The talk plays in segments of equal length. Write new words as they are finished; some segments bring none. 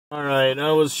Alright,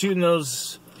 I was shooting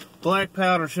those black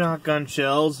powder shotgun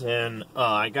shells and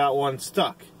I got one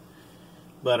stuck.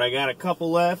 But I got a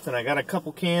couple left and I got a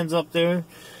couple cans up there.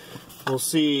 We'll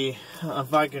see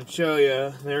if I can show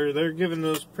you. They're giving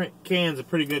those cans a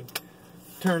pretty good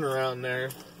turnaround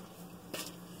there.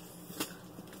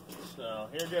 So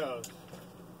here goes.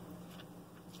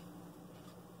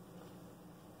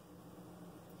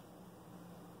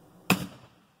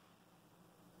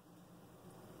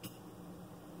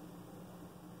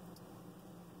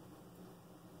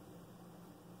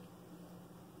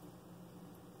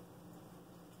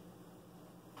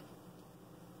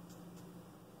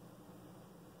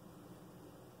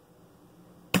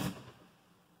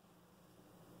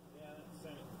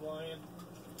 Flying.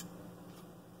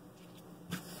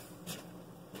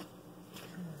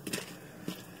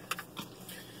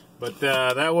 But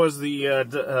that was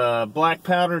the black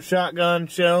powder shotgun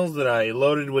shells that I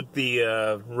loaded with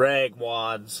the rag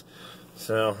wads.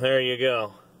 So there you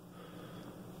go.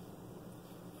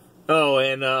 Oh,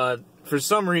 and for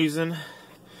some reason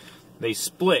they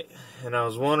split, and I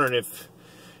was wondering if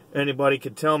anybody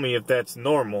could tell me if that's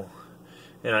normal.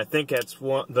 And I think that's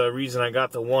the reason I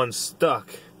got the one stuck.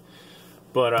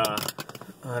 But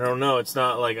I don't know, it's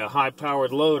not like a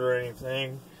high-powered load or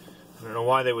anything. I don't know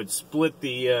why they would split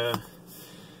the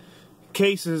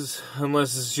cases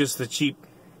unless it's just the cheap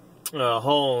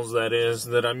hulls,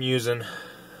 that I'm using.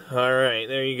 Alright,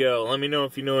 there you go. Let me know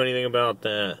if you know anything about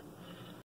that.